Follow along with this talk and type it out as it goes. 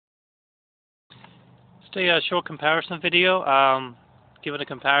Just a short comparison video, giving a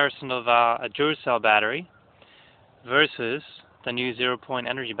comparison of a Duracel battery versus the new 0-point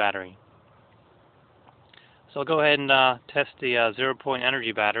energy battery. So I'll go ahead and test the 0-point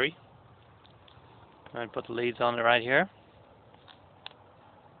energy battery. Go ahead and put the leads on it right here.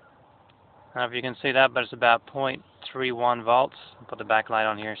 I don't know if you can see that, but it's about 0.31 volts. I'll put the backlight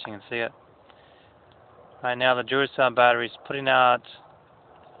on here so you can see it. Right now the Duracell battery is putting out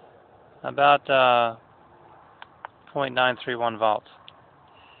about 0.931 volts.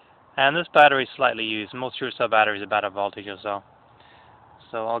 And this battery is slightly used. Most Duracell batteries are about a voltage or so.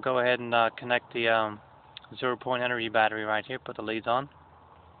 So I'll go ahead and connect the 0-point energy battery right here, put the leads on.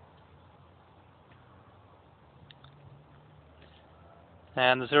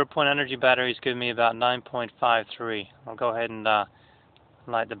 And the 0-point energy battery is giving me about 9.53. I'll go ahead and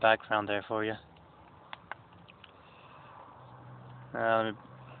light the background there for you. Let me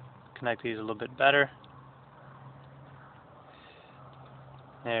connect these a little bit better.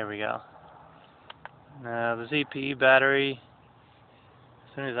 There we go. Now the ZPE battery,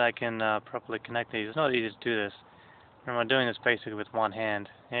 as soon as I can properly connect these, it's not easy to do this. Remember, I'm doing this basically with one hand.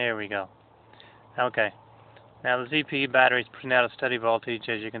 There we go. Okay. Now the ZPE battery is putting out a steady voltage,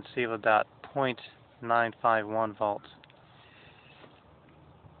 as you can see, of about 0.951 volts.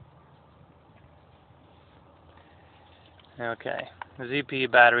 Okay. The ZPE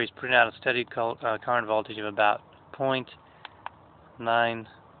battery is putting out a steady current voltage of about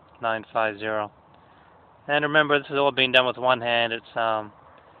 0.9950. And remember, this is all being done with one hand. It's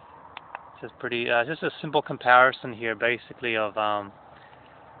just pretty, just a simple comparison here, basically, of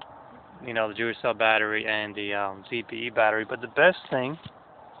you know, the Duracell battery and the ZPE battery. But the best thing,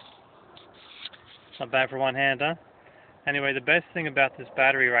 not bad for one hand, huh? Anyway, the best thing about this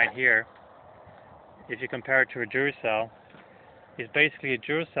battery right here, if you compare it to a Duracell, is basically a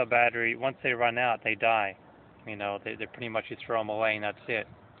Duracell battery, once they run out, they die. You know, they pretty much, you throw them away and that's it.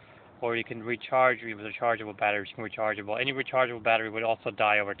 Or you can recharge with rechargeable batteries. You can rechargeable. Any rechargeable battery would also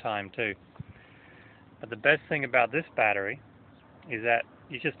die over time too. But the best thing about this battery is that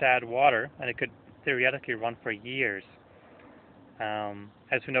you just add water and it could theoretically run for years.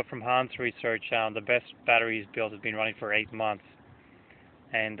 As we know from Han's research, the best batteries built has been running for 8 months.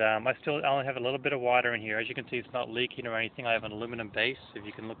 And I only have a little bit of water in here. As you can see, it's not leaking or anything. I have an aluminum base, if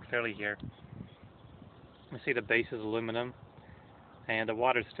you can look fairly here. You see the base is aluminum, and the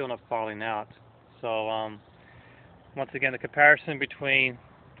water is still not falling out. So once again, the comparison between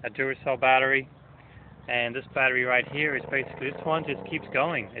a Duracell battery and this battery right here is basically, this one just keeps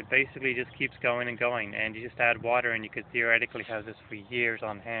going. It basically just keeps going and going, and you just add water and you could theoretically have this for years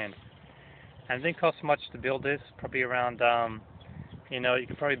on hand. And it didn't cost much to build this, probably around, you know, you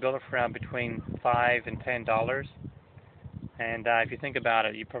can probably build it for around between $5 and $10. And if you think about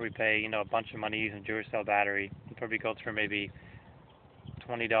it, you probably pay, you know, a bunch of money using a Duracell battery. You probably go through maybe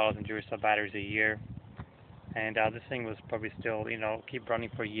 $20 in Duracell batteries a year. And this thing was probably still, you know, keep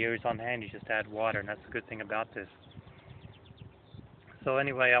running for years on hand. You just add water, and that's the good thing about this. So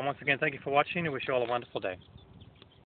anyway, once again, thank you for watching. I wish you all a wonderful day.